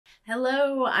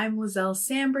Hello, I'm Liselle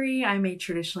Sambury. I'm a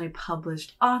traditionally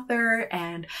published author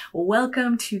and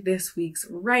welcome to this week's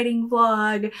writing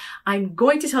vlog. I'm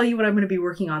going to tell you what I'm going to be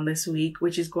working on this week,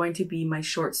 which is going to be my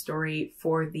short story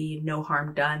for the No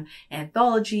Harm Done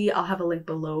anthology. I'll have a link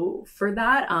below for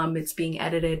that. It's being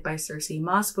edited by Circe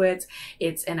Moskowitz.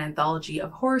 It's an anthology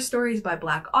of horror stories by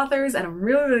Black authors and I'm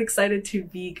really excited to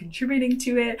be contributing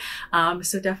to it.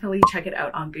 So definitely check it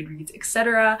out on Goodreads,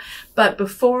 etc. But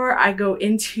before I go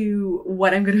into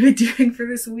what I'm going to be doing for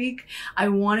this week, I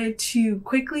wanted to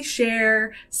quickly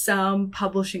share some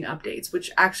publishing updates, which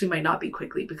actually might not be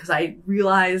quickly because I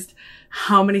realized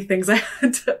how many things I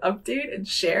had to update and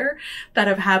share that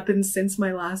have happened since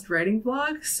my last writing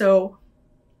vlog. So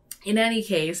in any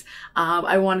case,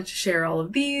 I wanted to share all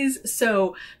of these.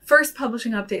 So first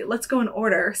publishing update, let's go in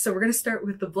order. So we're going to start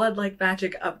with the Blood Like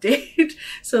Magic update.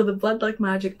 So the Blood Like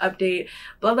Magic update,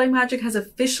 Blood Like Magic has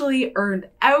officially earned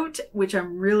out, which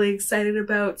I'm really excited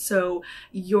about. So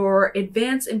your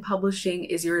advance in publishing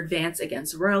is your advance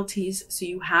against royalties. So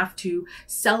you have to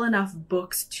sell enough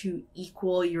books to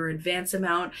equal your advance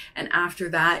amount. And after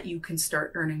that, you can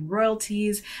start earning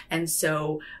royalties. And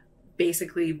so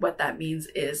basically what that means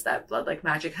is that Blood Like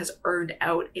Magic has earned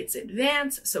out its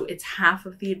advance. So it's half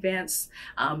of the advance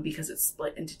because it's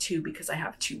split into two because I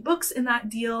have two books in that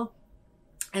deal.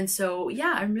 And so,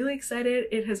 yeah, I'm really excited.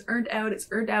 It has earned out. It's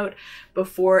earned out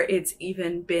before it's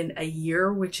even been a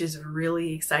year, which is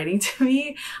really exciting to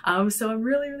me. So I'm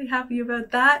really happy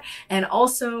about that. And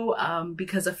also,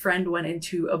 because a friend went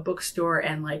into a bookstore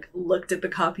and like looked at the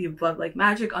copy of Blood Like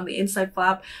Magic on the inside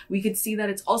flap, we could see that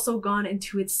it's also gone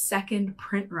into its second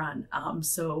print run.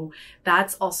 So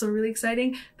that's also really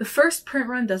exciting. The first print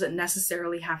run doesn't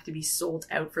necessarily have to be sold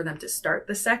out for them to start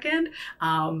the second,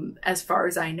 as far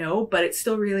as I know, but it's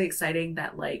still really exciting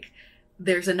that like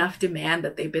there's enough demand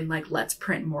that they've been like, let's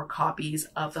print more copies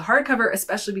of the hardcover,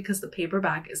 especially because the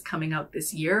paperback is coming out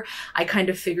this year. I kind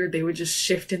of figured they would just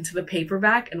shift into the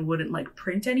paperback and wouldn't like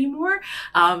print anymore.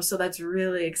 So that's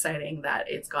really exciting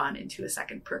that it's gone into a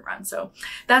second print run. So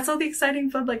that's all the exciting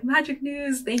Blood Like Magic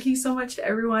news. Thank you so much to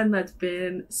everyone that's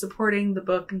been supporting the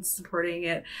book and supporting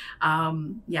it.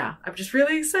 Yeah, I'm just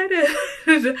really excited.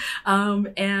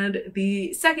 And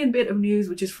the second bit of news,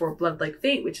 which is for Blood Like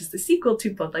Fate, which is the sequel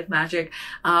to Blood Like Magic,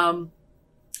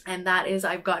 and that is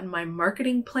I've gotten my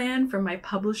marketing plan from my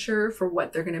publisher for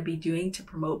what they're going to be doing to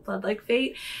promote Blood Like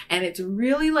Fate. And it's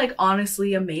really like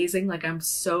honestly amazing. Like I'm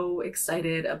so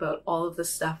excited about all of the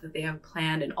stuff that they have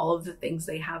planned and all of the things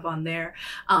they have on there.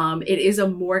 It is a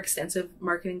more extensive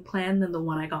marketing plan than the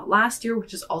one I got last year,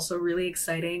 which is also really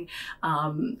exciting.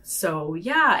 So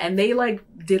yeah, and they like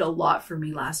did a lot for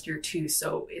me last year too.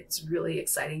 So it's really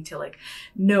exciting to like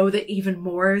know that even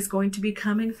more is going to be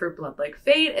coming for Blood Like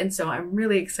Fate. And so I'm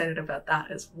really excited about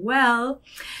that as well.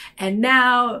 And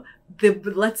now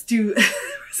let's do,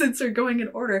 since we're going in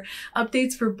order,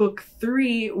 updates for book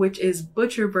 3, which is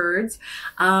Butcher Birds.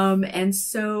 And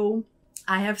so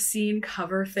I have seen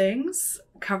cover things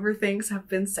have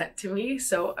been sent to me,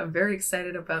 so I'm very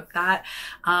excited about that.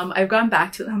 I've gone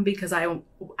back to them because I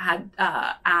had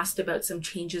asked about some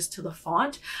changes to the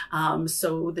font.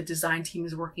 So the design team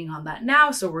is working on that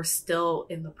now, so we're still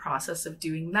in the process of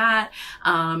doing that.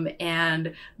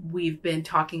 And I've been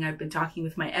talking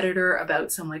with my editor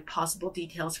about some like possible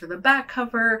details for the back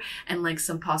cover and like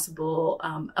some possible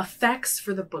effects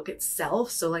for the book itself.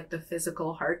 So like the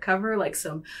physical hardcover, like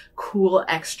some cool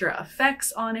extra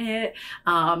effects on it.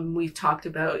 We've talked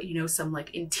about, you know, some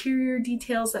like interior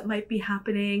details that might be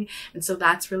happening. And so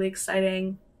that's really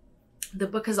exciting. The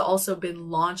book has also been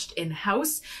launched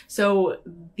in-house. So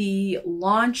the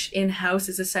launch in-house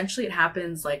is essentially, it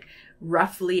happens like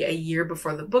roughly a year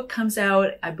before the book comes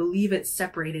out. I believe it's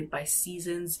separated by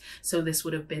seasons. So this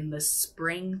would have been the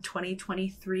spring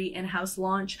 2023 in-house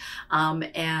launch.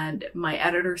 And my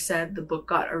editor said the book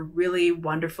got a really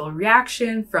wonderful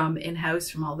reaction from in-house,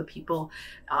 from all the people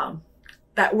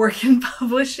that work in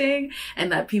publishing,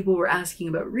 and that people were asking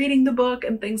about reading the book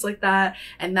and things like that.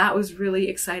 And that was really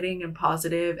exciting and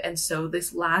positive. And so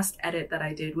this last edit that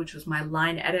I did, which was my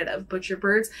line edit of Butcher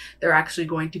Birds, they're actually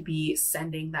going to be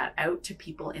sending that out to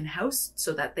people in-house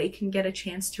so that they can get a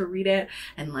chance to read it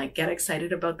and like get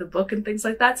excited about the book and things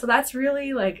like that. So that's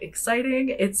really like exciting.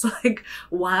 It's like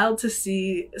wild to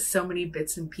see so many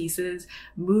bits and pieces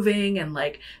moving and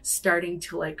like starting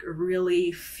to like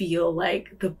really feel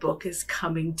like the book is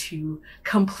coming to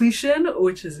completion,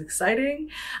 which is exciting.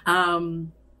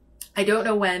 I don't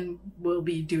know when we'll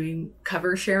be doing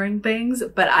cover sharing things,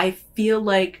 but I feel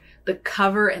like the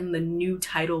cover and the new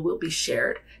title will be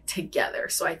shared together.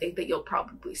 So I think that you'll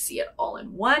probably see it all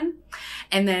in one.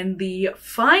 And then the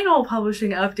final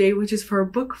publishing update, which is for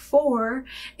book 4,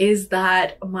 is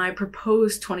that my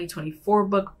proposed 2024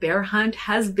 book, Bear Hunt,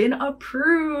 has been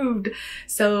approved.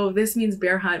 So this means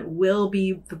Bear Hunt will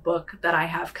be the book that I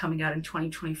have coming out in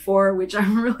 2024, which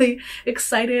I'm really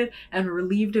excited and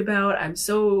relieved about.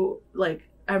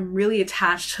 I'm really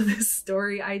attached to this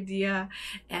story idea,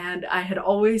 and I had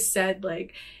always said,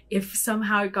 like, if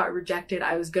somehow it got rejected,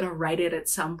 I was gonna write it at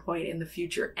some point in the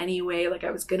future anyway. Like,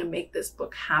 I was gonna make this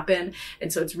book happen.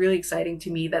 And so it's really exciting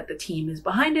to me that the team is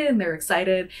behind it and they're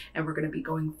excited and we're gonna be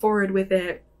going forward with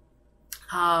it.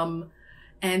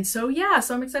 And so, yeah,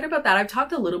 so I'm excited about that. I've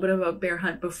talked a little bit about Bear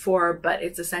Hunt before, but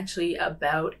it's essentially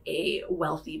about a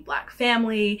wealthy Black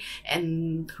family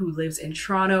and who lives in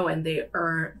Toronto, and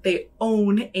they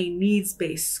own a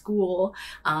needs-based school,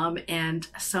 and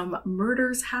some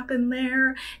murders happen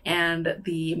there, and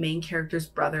the main character's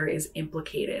brother is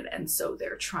implicated, and so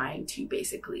they're trying to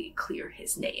basically clear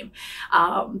his name.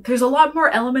 There's a lot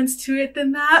more elements to it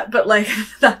than that, but like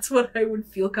that's what I would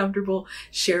feel comfortable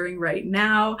sharing right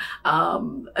now.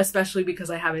 Especially because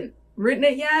I haven't written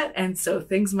it yet, and so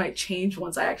things might change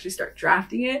once I actually start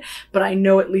drafting it, but I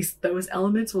know at least those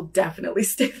elements will definitely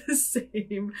stay the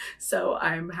same, so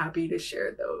I'm happy to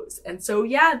share those. And so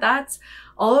yeah, that's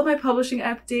all of my publishing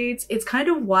updates. It's kind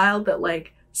of wild that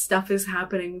like stuff is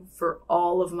happening for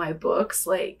all of my books.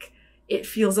 Like, it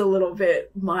feels a little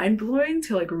bit mind-blowing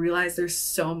to like realize there's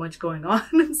so much going on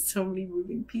and so many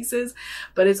moving pieces,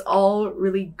 but it's all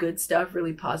really good stuff,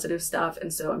 really positive stuff.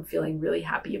 And so I'm feeling really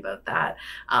happy about that.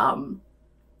 And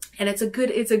it's a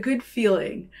good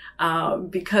feeling,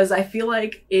 because I feel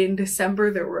like in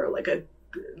December there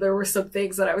were some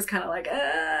things that I was kind of like,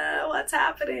 what's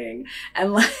happening?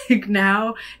 And like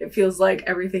now it feels like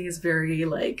everything is very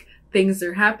like, things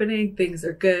are happening, things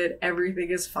are good, everything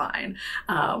is fine.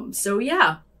 So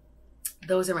yeah,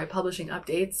 those are my publishing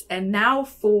updates. And now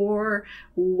for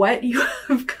what you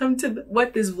have come to,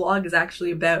 what this vlog is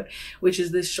actually about, which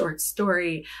is this short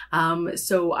story.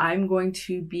 So I'm going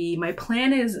to be, my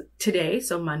plan is today,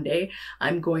 so Monday,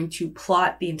 I'm going to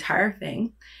plot the entire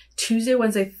thing. Tuesday,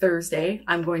 Wednesday, Thursday,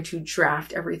 I'm going to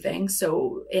draft everything.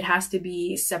 So it has to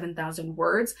be 7,000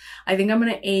 words. I think I'm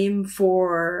going to aim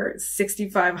for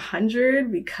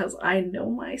 6,500 because I know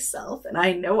myself and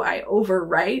I know I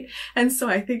overwrite. And so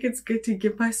I think it's good to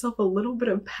give myself a little bit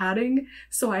of padding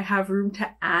so I have room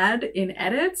to add in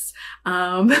edits.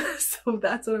 So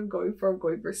that's what I'm going for. I'm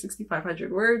going for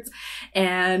 6,500 words.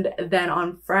 And then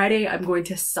on Friday, I'm going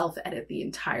to self-edit the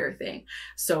entire thing.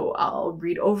 So I'll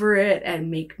read over it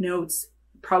and make notes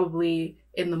probably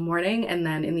in the morning, and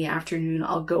then in the afternoon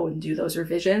I'll go and do those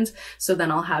revisions. So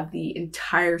then I'll have the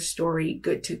entire story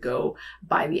good to go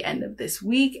by the end of this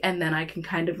week, and then I can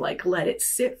kind of like let it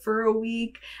sit for a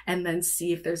week and then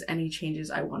see if there's any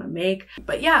changes I want to make.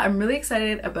 But yeah, I'm really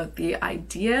excited about the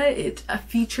idea. It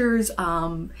features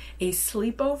a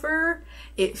sleepover.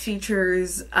 It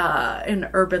features an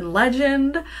urban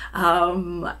legend,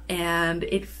 and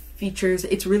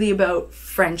it's really about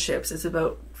friendships. It's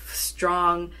about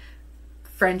strong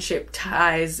friendship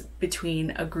ties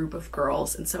between a group of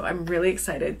girls. And so I'm really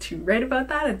excited to write about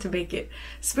that and to make it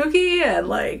spooky and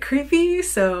like creepy.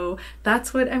 So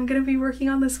that's what I'm going to be working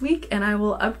on this week. And I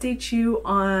will update you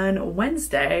on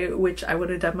Wednesday, which I would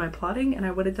have done my plotting and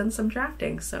I would have done some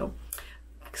drafting. So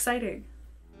exciting.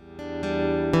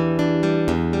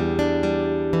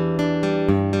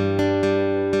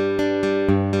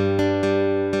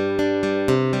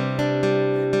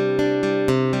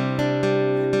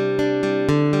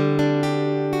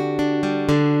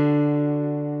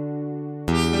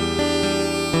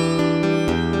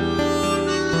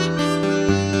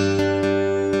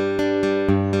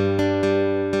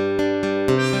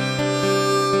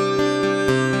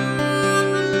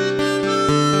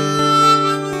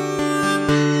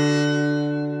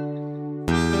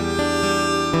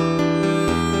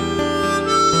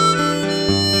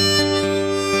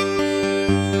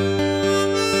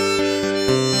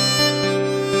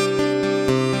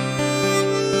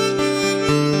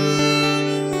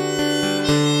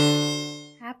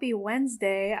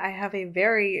 Wednesday, I have a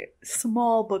very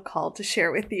small book haul to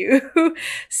share with you.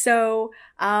 So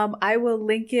I will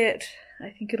link it. I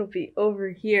think it'll be over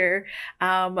here.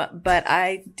 But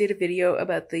I did a video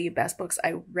about the best books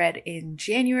I read in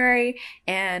January,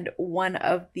 and one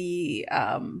of the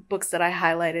books that I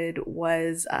highlighted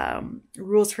was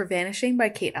Rules for Vanishing by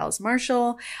Kate Alice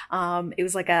Marshall. It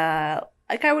was like I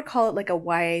would call it like a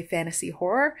YA fantasy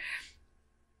horror.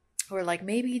 or like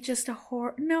maybe just a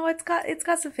horror. No, it's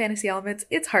got some fantasy elements.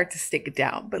 It's hard to stick it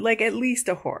down, but like at least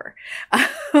a horror.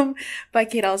 By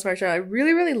Kate Alice Marshall. I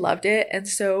really, really loved it. And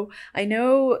so I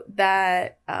know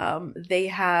that they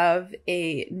have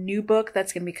a new book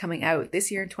that's going to be coming out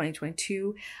this year in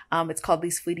 2022. It's called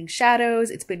These Fleeting Shadows.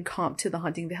 It's been comped to The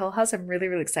Haunting the Hill House. I'm really,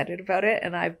 really excited about it,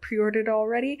 and I've pre-ordered it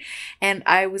already. And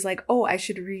I was like, oh, I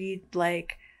should read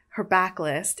like her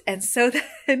backlist. And so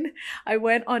then I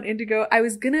went on Indigo. I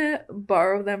was gonna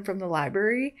borrow them from the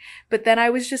library, but then I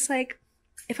was just like,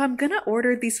 if I'm gonna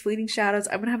order These Fleeting Shadows,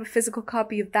 I'm gonna have a physical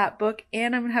copy of that book,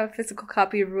 and I'm gonna have a physical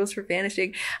copy of Rules for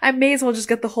Vanishing. I may as well just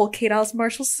get the whole Kate Alice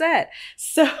Marshall set.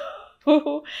 So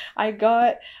I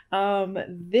got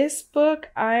this book.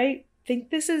 I think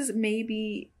this is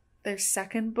maybe their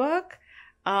second book.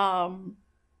 And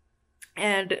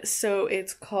so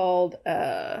it's called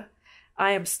I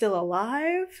Am Still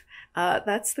Alive.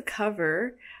 That's the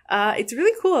cover. It's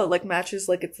really cool. It like matches,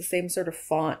 like it's the same sort of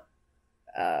font.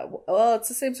 Well, it's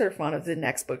the same sort of font of the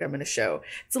next book I'm going to show.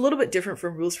 It's a little bit different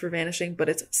from Rules for Vanishing, but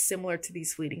it's similar to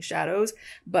These Fleeting Shadows.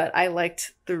 But I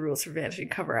liked the Rules for Vanishing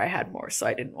cover I had more, so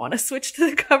I didn't want to switch to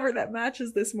the cover that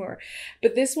matches this more.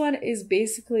 But this one is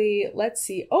basically, let's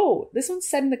see. Oh, this one's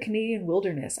set in the Canadian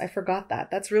wilderness. I forgot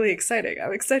that. That's really exciting.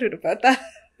 I'm excited about that.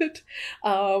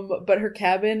 But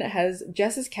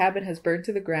Jess's cabin has burned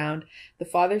to the ground. The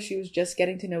father she was just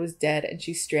getting to know is dead, and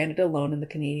she's stranded alone in the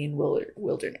Canadian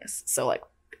wilderness. So like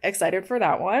excited for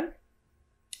that one.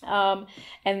 And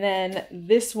then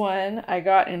this one I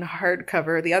got in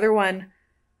hardcover. The other one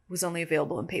was only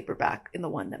available in paperback in the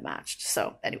one that matched.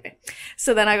 So anyway,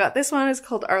 so then I got this one. It's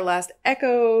called Our Last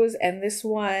Echoes, and this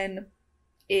one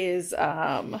is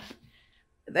I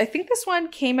think this one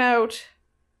came out.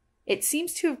 It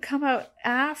seems to have come out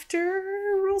after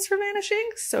Rules for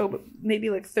Vanishing, so maybe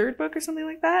like third book or something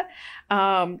like that.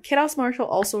 Kate Alice Marshall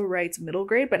also writes middle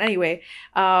grade, but anyway,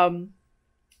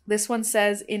 this one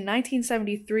says, in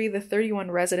 1973, the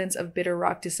 31 residents of Bitter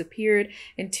Rock disappeared.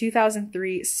 In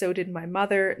 2003, so did my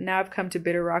mother. Now I've come to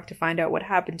Bitter Rock to find out what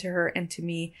happened to her and to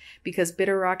me, because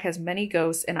Bitter Rock has many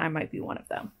ghosts and I might be one of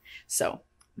them. So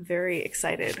very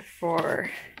excited for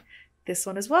this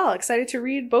one as well. Excited to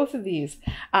read both of these.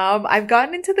 I've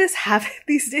gotten into this habit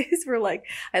these days where like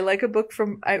I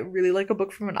really like a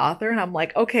book from an author, and I'm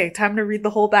like, okay, time to read the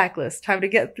whole backlist, time to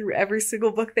get through every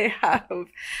single book they have.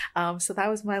 So that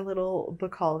was my little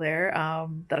book haul there,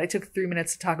 that I took 3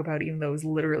 minutes to talk about, even though it was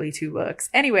literally 2 books.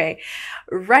 Anyway,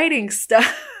 writing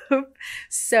stuff.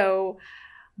 So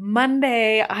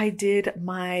Monday I did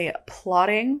my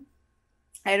plotting.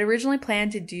 I had originally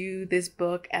planned to do this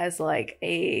book as like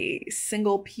a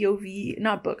single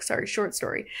POV, short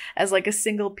story, as like a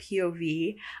single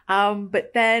POV.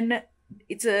 But then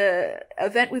it's a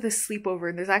event with a sleepover,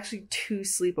 and there's actually 2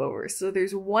 sleepovers. So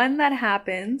there's one that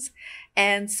happens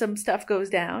and some stuff goes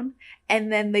down,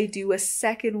 and then they do a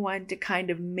second one to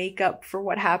kind of make up for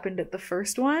what happened at the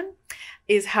first one,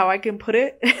 is how I can put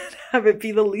it, have it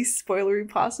be the least spoilery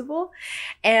possible.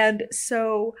 And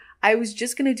so I was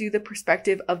just going to do the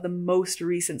perspective of the most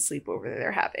recent sleepover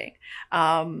they're having.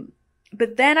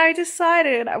 But then I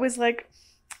decided, I was like,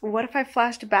 what if I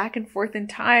flashed back and forth in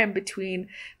time between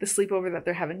the sleepover that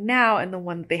they're having now and the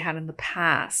one that they had in the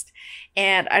past?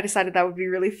 And I decided that would be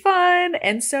really fun.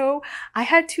 And so I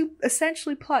had to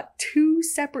essentially plot 2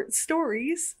 separate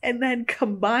stories and then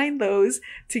combine those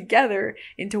together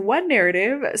into one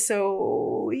narrative.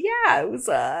 So yeah, it was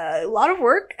a lot of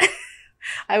work.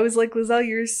 I was like, Liselle,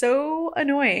 you're so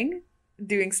annoying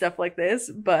doing stuff like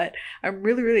this, but I'm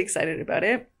really, really excited about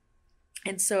it.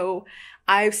 And so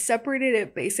I've separated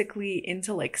it basically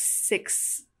into like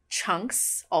 6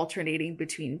 chunks alternating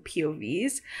between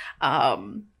POVs,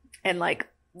 and like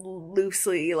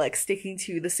loosely like sticking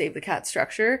to the Save the Cat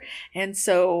structure. And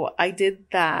so I did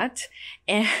that.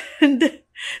 And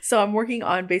so I'm working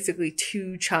on basically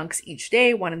 2 chunks each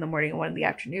day, one in the morning and one in the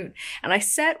afternoon. And I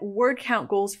set word count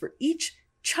goals for each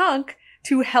chunk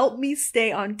to help me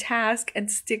stay on task and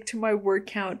stick to my word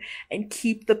count and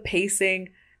keep the pacing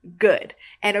good.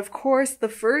 And of course, the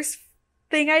first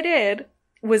thing I did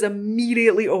was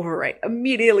immediately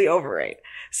overwrite.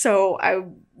 So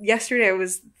yesterday I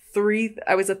was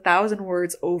 1,000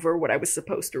 words over what I was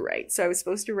supposed to write. So I was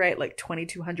supposed to write like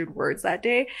 2,200 words that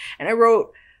day, and I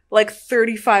wrote like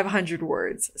 3,500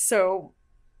 words. So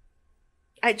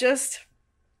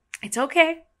it's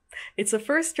okay. It's a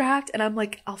first draft and I'm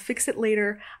like, I'll fix it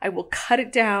later. I will cut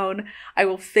it down. I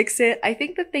will fix it. I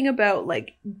think the thing about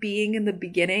like being in the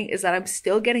beginning is that I'm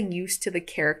still getting used to the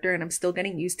character and I'm still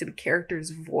getting used to the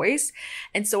character's voice.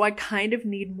 And so I kind of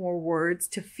need more words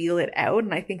to feel it out.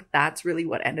 And I think that's really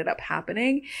what ended up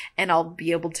happening. And I'll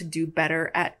be able to do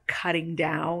better at cutting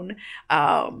down,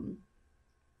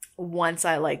 once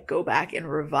I like go back and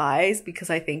revise, because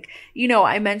I think, you know,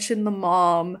 I mentioned the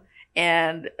mom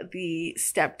and the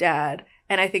stepdad,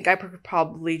 and I think I could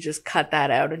probably just cut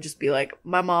that out and just be like,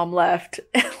 my mom left,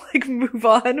 and like move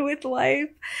on with life.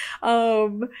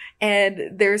 And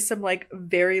there's some like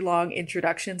very long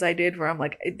introductions I did where I'm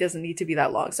like, it doesn't need to be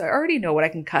that long. So I already know what I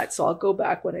can cut. So I'll go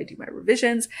back when I do my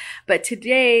revisions. But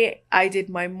today I did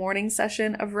my morning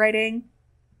session of writing,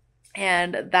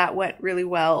 and that went really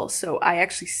well. So I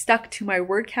actually stuck to my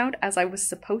word count as I was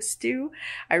supposed to.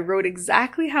 I wrote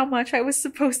exactly how much I was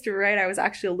supposed to write. I was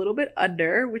actually a little bit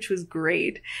under, which was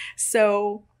great.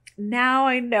 So now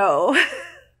I know.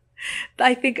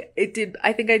 I think I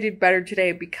did better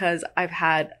today because I've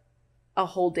had a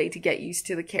whole day to get used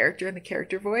to the character and the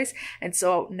character voice. And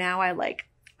so now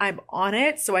I'm on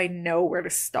it, so I know where to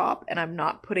stop and I'm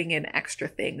not putting in extra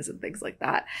things and things like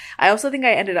that. I also think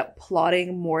I ended up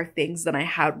plotting more things than I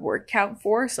had word count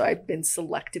for, so I've been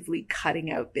selectively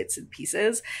cutting out bits and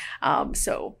pieces.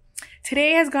 So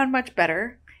today has gone much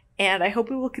better, and I hope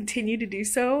it will continue to do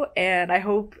so, and I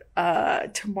hope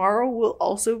tomorrow will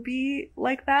also be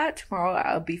like that. Tomorrow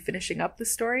I'll be finishing up the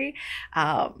story.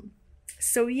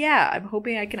 So yeah, I'm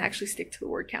hoping I can actually stick to the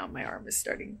word count. My arm is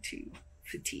starting to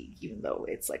fatigue, even though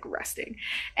it's like resting.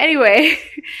 Anyway,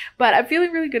 but I'm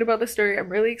feeling really good about the story. I'm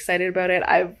really excited about it.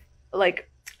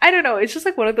 I don't know, it's just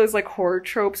like one of those like horror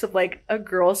tropes of like a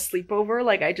girl sleepover.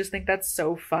 Like, I just think that's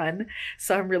so fun.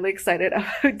 So I'm really excited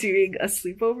about doing a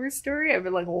sleepover story. I've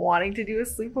been like wanting to do a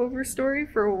sleepover story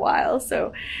for a while.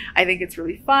 So I think it's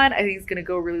really fun. I think it's going to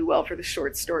go really well for the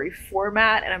short story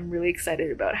format. And I'm really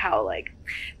excited about how like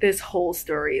this whole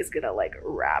story is going to like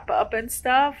wrap up and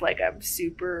stuff. Like, I'm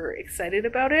super excited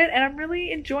about it. And I'm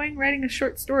really enjoying writing a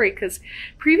short story, because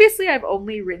previously I've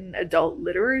only written adult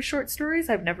literary short stories.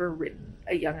 I've never written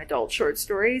a young adult short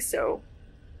story, so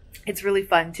it's really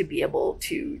fun to be able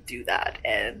to do that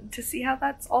and to see how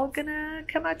that's all gonna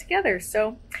come out together.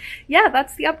 So yeah,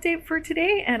 that's the update for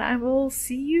today, and I will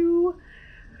see you,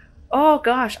 oh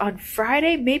gosh, on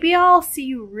Friday. Maybe I'll see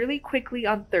you really quickly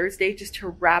on Thursday just to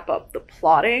wrap up the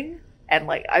plotting, and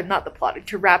like, not the plotting,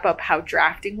 to wrap up how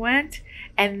drafting went,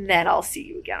 and then I'll see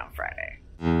you again on Friday.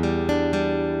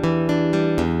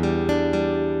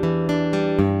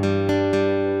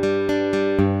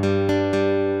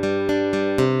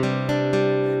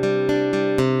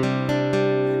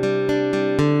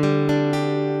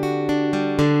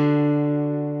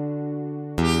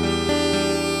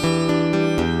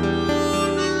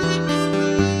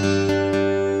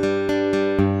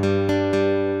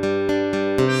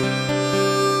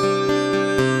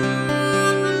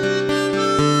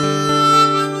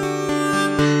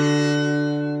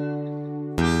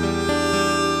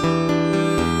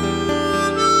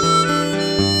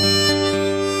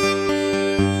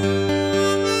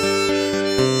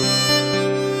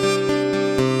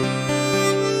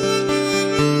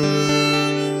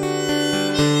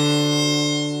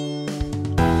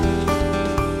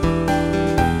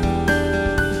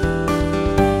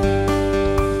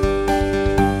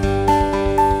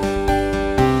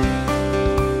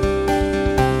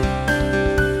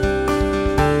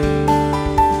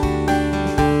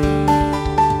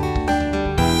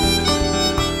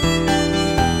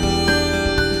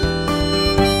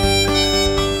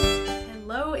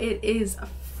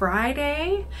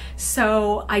 Friday,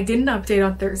 so I did an update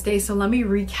on Thursday, so let me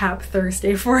recap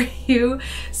Thursday for you.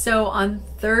 So on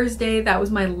Thursday, that was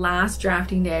my last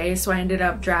drafting day, so I ended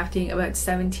up drafting about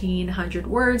 1,700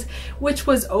 words, which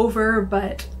was over,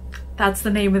 but that's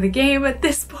the name of the game at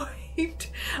this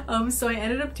point. So I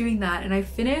ended up doing that, and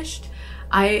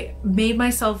I made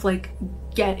myself like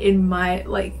get my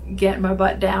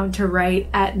butt down to write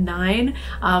at 9.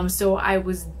 So I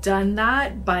was done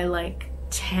that by like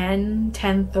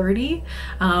 10:30.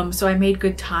 So I made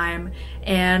good time.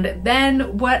 And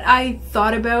then what I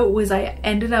thought about was I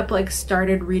ended up like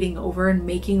started reading over and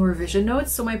making revision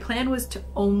notes. So my plan was to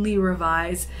only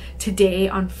revise today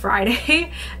on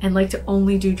Friday and like to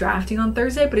only do drafting on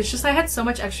Thursday, but it's just I had so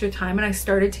much extra time, and I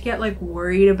started to get like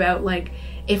worried about like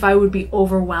if I would be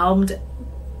overwhelmed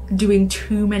doing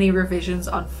too many revisions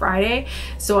on Friday.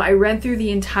 So I read through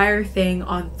the entire thing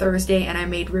on Thursday and I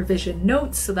made revision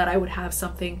notes so that I would have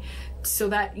something so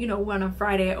that, you know, when on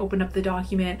Friday I opened up the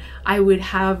document, I would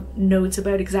have notes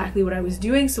about exactly what I was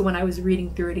doing. So when I was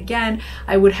reading through it again,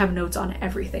 I would have notes on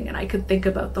everything and I could think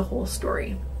about the whole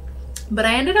story. But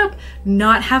I ended up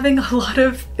not having a lot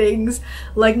of things,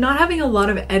 like not having a lot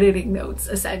of editing notes,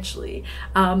 essentially.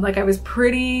 Like I was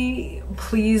pretty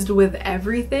pleased with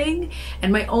everything.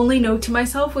 And my only note to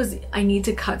myself was I need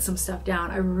to cut some stuff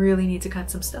down. I really need to cut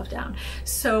some stuff down.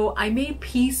 So I made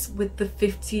peace with the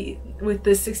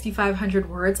 6,500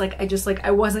 words. Like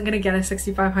I wasn't gonna get a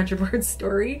 6,500 word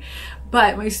story,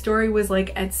 but my story was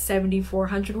like at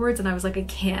 7,400 words and I was like,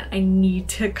 I need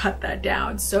to cut that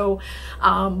down. So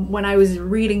when I was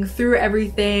reading through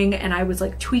everything and I was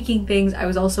like tweaking things, I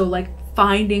was also like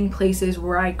finding places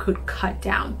where I could cut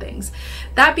down things.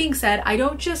 That being said, I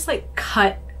don't just like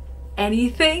cut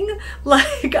anything,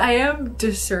 like I am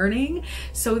discerning.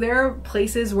 So there are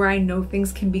places where I know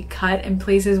things can be cut and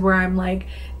places where I'm like,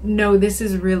 no, this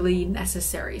is really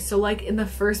necessary. So like in the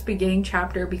first beginning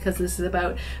chapter, because this is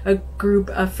about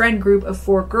a friend group of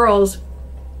 4 girls,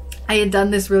 I had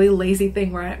done this really lazy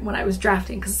thing where when I was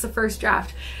drafting, because it's the first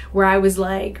draft, where I was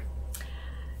like,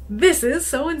 this is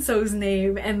so-and-so's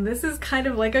name and this is kind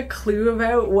of like a clue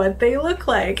about what they look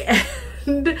like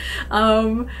and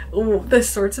the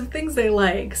sorts of things they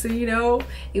like. So, you know,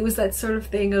 it was that sort of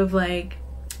thing of like,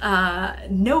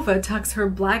 Nova tucks her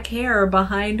black hair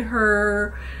behind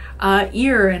her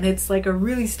ear, and it's like a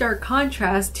really stark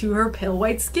contrast to her pale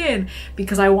white skin,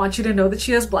 because I want you to know that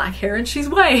she has black hair and she's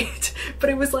white. But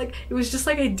it was just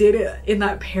like I did it in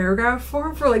that paragraph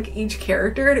form for like each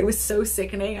character, and it was so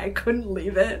sickening I couldn't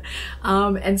leave it.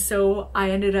 And so I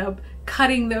ended up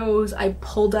cutting those. I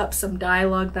pulled up some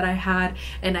dialogue that I had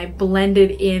and I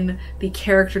blended in the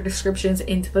character descriptions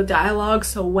into the dialogue,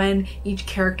 so when each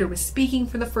character was speaking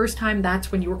for the first time,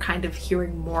 that's when you were kind of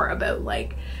hearing more about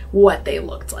like what they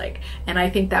looked like. And I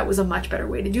think that was a much better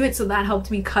way to do it, so that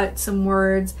helped me cut some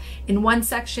words. In one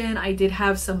section I did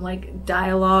have some like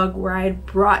dialogue where I had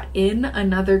brought in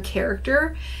another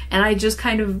character and I just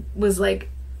kind of was like,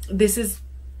 this is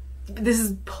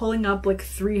pulling up like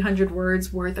 300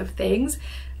 words worth of things,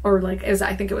 or like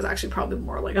I think it was actually probably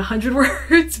more like 100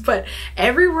 words, but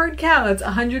every word counts,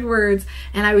 100 words.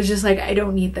 And I was just like, I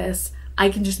don't need this. I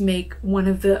can just make one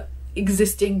of the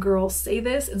existing girls say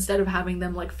this instead of having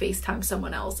them like FaceTime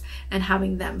someone else and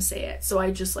having them say it. So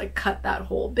I just like cut that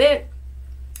whole bit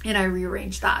and I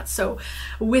rearranged that. So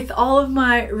with all of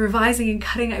my revising and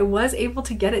cutting, I was able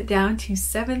to get it down to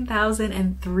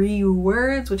 7,003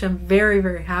 words, which I'm very,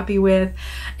 very happy with.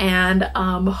 And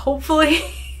hopefully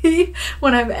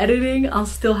when I'm editing, I'll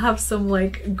still have some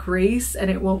like grace and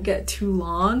it won't get too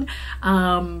long.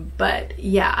 But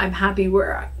yeah, I'm happy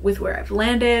with where I've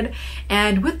landed.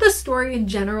 And with the story in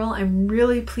general, I'm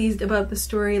really pleased about the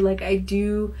story. Like I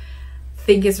do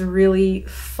think it's really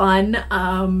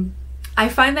fun. I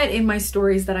find that in my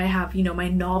stories that I have, you know, my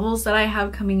novels that I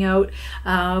have coming out,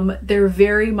 they're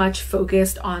very much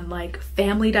focused on like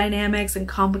family dynamics and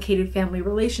complicated family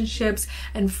relationships,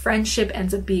 and friendship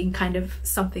ends up being kind of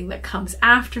something that comes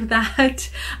after that,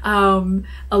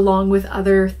 along with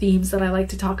other themes that I like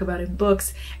to talk about in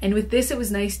books. And with this, it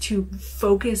was nice to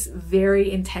focus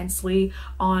very intensely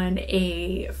on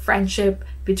a friendship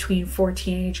between 4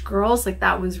 teenage girls. Like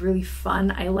that was really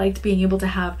fun. I liked being able to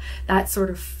have that sort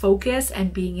of focus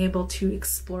and being able to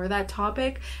explore that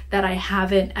topic that I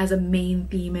haven't as a main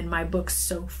theme in my books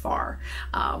so far.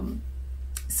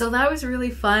 So that was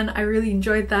really fun. I really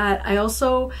enjoyed that. I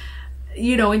also,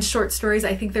 you know, in short stories,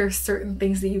 I think there are certain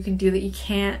things that you can do that you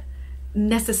can't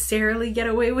necessarily get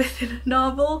away with in a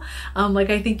novel. Like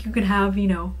I think you can have, you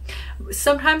know,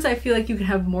 sometimes I feel like you can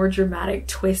have more dramatic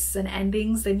twists and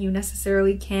endings than you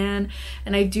necessarily can,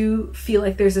 and I do feel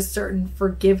like there's a certain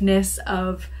forgiveness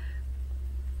of,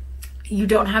 you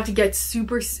don't have to get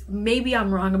super, maybe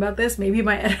I'm wrong about this, maybe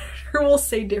my editor will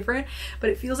say different, but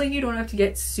it feels like you don't have to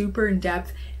get super in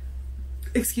depth,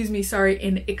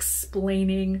 in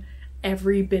explaining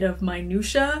every bit of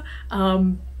minutia,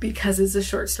 because it's a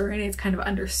short story and it's kind of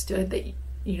understood that,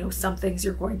 you know, some things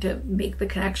you're going to make the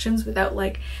connections without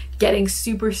like getting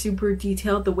super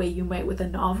detailed the way you might with a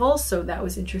novel. So that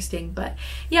was interesting. But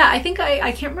yeah, I think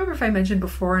I can't remember if I mentioned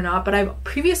before or not, but I've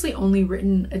previously only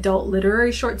written adult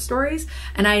literary short stories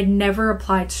and I had never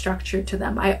applied structure to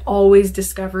them. I always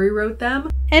discovery wrote them.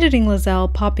 Editing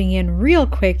Liselle popping in real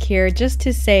quick here just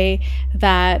to say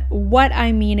that what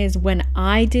I mean is when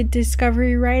I did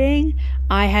discovery writing,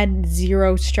 I had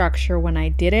zero structure when I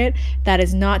did it. That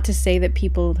is not to say that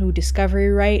people who discovery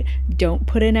write don't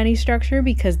put in any structure,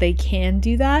 because they can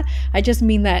do that. I just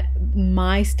mean that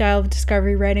my style of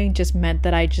discovery writing just meant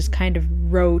that I just kind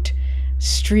of wrote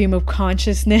stream of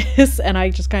consciousness and I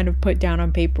just kind of put down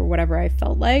on paper whatever I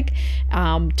felt like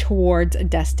towards a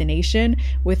destination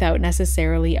without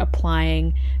necessarily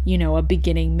applying, you know, a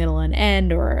beginning, middle, and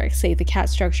end, or say the cat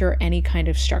structure, any kind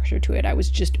of structure to it. I was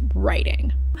just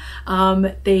writing.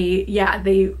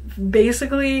 They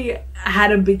basically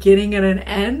had a beginning and an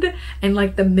end, and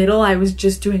like the middle I was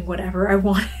just doing whatever I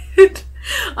wanted.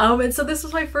 And so this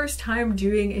was my first time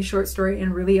doing a short story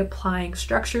and really applying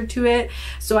structure to it.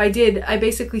 So I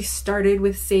basically started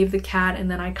with Save the Cat, and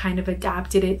then I kind of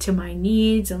adapted it to my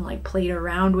needs and like played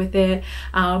around with it.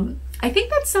 I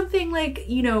think that's something like,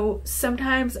 you know,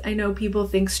 sometimes I know people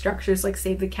think structures like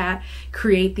Save the Cat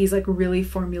create these like really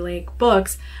formulaic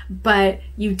books, but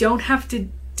you don't have to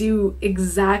do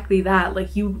exactly that. Like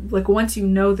once you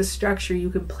know the structure, you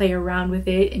can play around with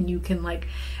it and you can like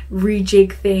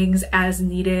rejig things as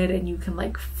needed, and you can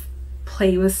like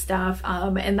play with stuff.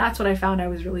 And that's what I found I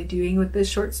was really doing with this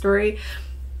short story.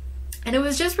 And it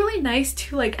was just really nice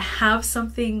to like have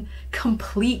something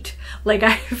complete. Like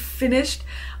I finished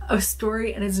a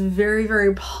story and it's very,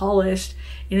 very polished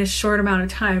in a short amount of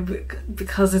time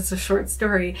because it's a short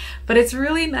story, but it's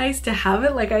really nice to have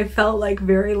it. Like I felt like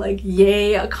very like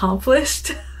yay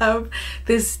accomplished of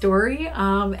this story,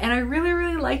 and I really,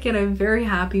 really like it. I'm very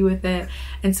happy with it,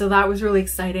 and so that was really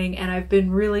exciting, and I've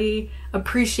been really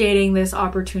appreciating this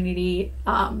opportunity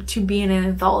to be in an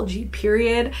anthology,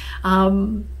 period.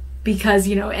 Because,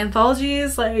 you know,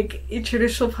 anthologies, like in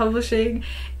traditional publishing,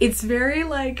 it's very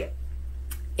like,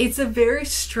 it's a very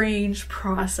strange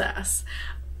process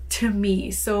to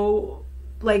me. So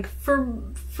like for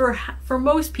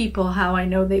most people, how I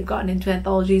know they've gotten into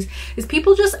anthologies is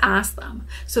people just ask them.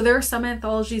 So there are some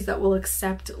anthologies that will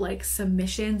accept like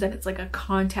submissions, and it's like a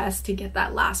contest to get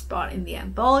that last spot in the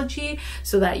anthology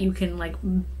so that you can like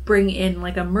bring in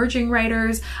like emerging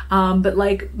writers. But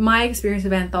like my experience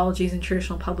of anthologies and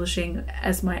traditional publishing,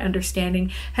 as my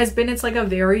understanding has been, it's like a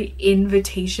very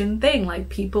invitation thing. Like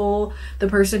people, the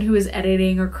person who is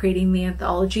editing or creating the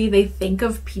anthology, they think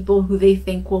of people who they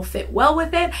think will fit well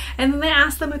with it, and then they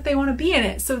ask them if they want to be in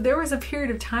it. So there was a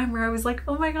period of time where I was like,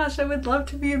 oh my gosh, I would love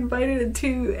to be invited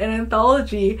into an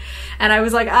anthology, and I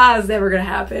was like, it's never gonna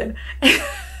happen.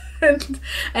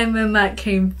 And then that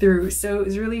came through. So it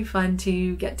was really fun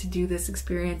to get to do this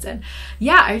experience. And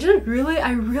yeah, I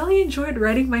really enjoyed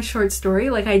writing my short story.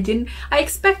 Like I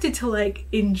expected to like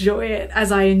enjoy it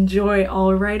as I enjoy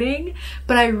all writing,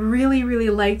 but I really, really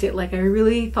liked it. Like I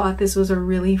really thought this was a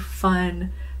really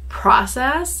fun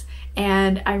process,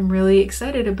 and I'm really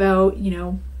excited about, you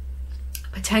know,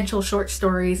 potential short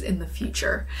stories in the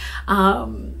future.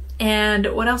 And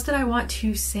what else did I want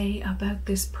to say about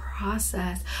this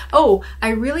process? Oh, I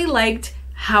really liked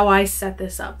how I set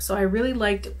this up. So I really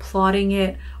liked plotting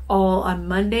it all on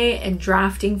Monday and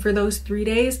drafting for those 3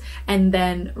 days and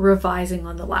then revising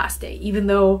on the last day. Even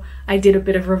though I did a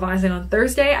bit of revising on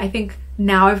Thursday, I think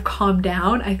now I've calmed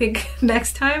down. I think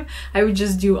next time I would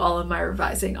just do all of my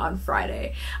revising on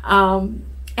Friday.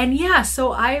 And yeah,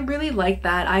 so I really liked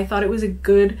that. I thought it was a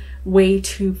good way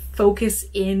to focus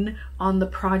in on the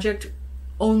project,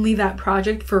 only that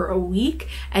project for a week,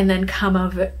 and then come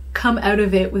out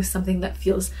of it with something that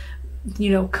feels,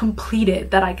 you know, completed,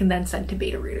 that I can then send to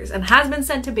beta readers, and has been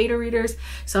sent to beta readers.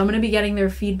 So I'm going to be getting their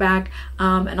feedback,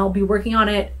 and I'll be working on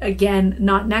it again,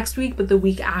 not next week, but the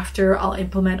week after. I'll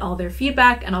implement all their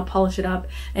feedback and I'll polish it up,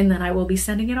 and then I will be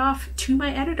sending it off to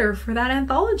my editor for that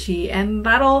anthology, and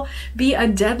that'll be a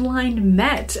deadline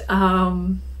met.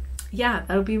 Yeah,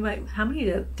 that'll be my, how many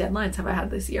deadlines have I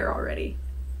had this year already?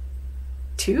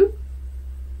 2?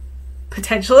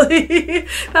 Potentially.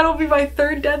 That'll be my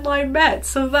 3rd deadline met,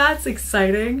 so that's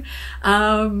exciting.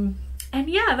 And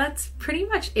yeah, that's pretty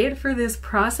much it for this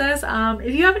process.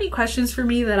 If you have any questions for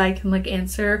me that I can like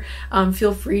answer,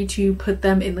 feel free to put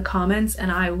them in the comments, and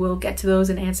I will get to those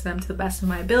and answer them to the best of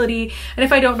my ability. And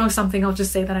if I don't know something, I'll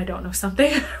just say that I don't know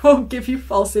something. I won't give you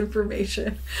false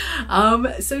information.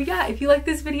 So yeah, if you like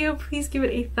this video, please give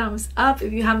it a thumbs up.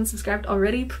 If you haven't subscribed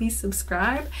already, please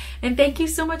subscribe. And thank you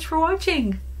so much for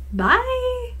watching.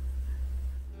 Bye!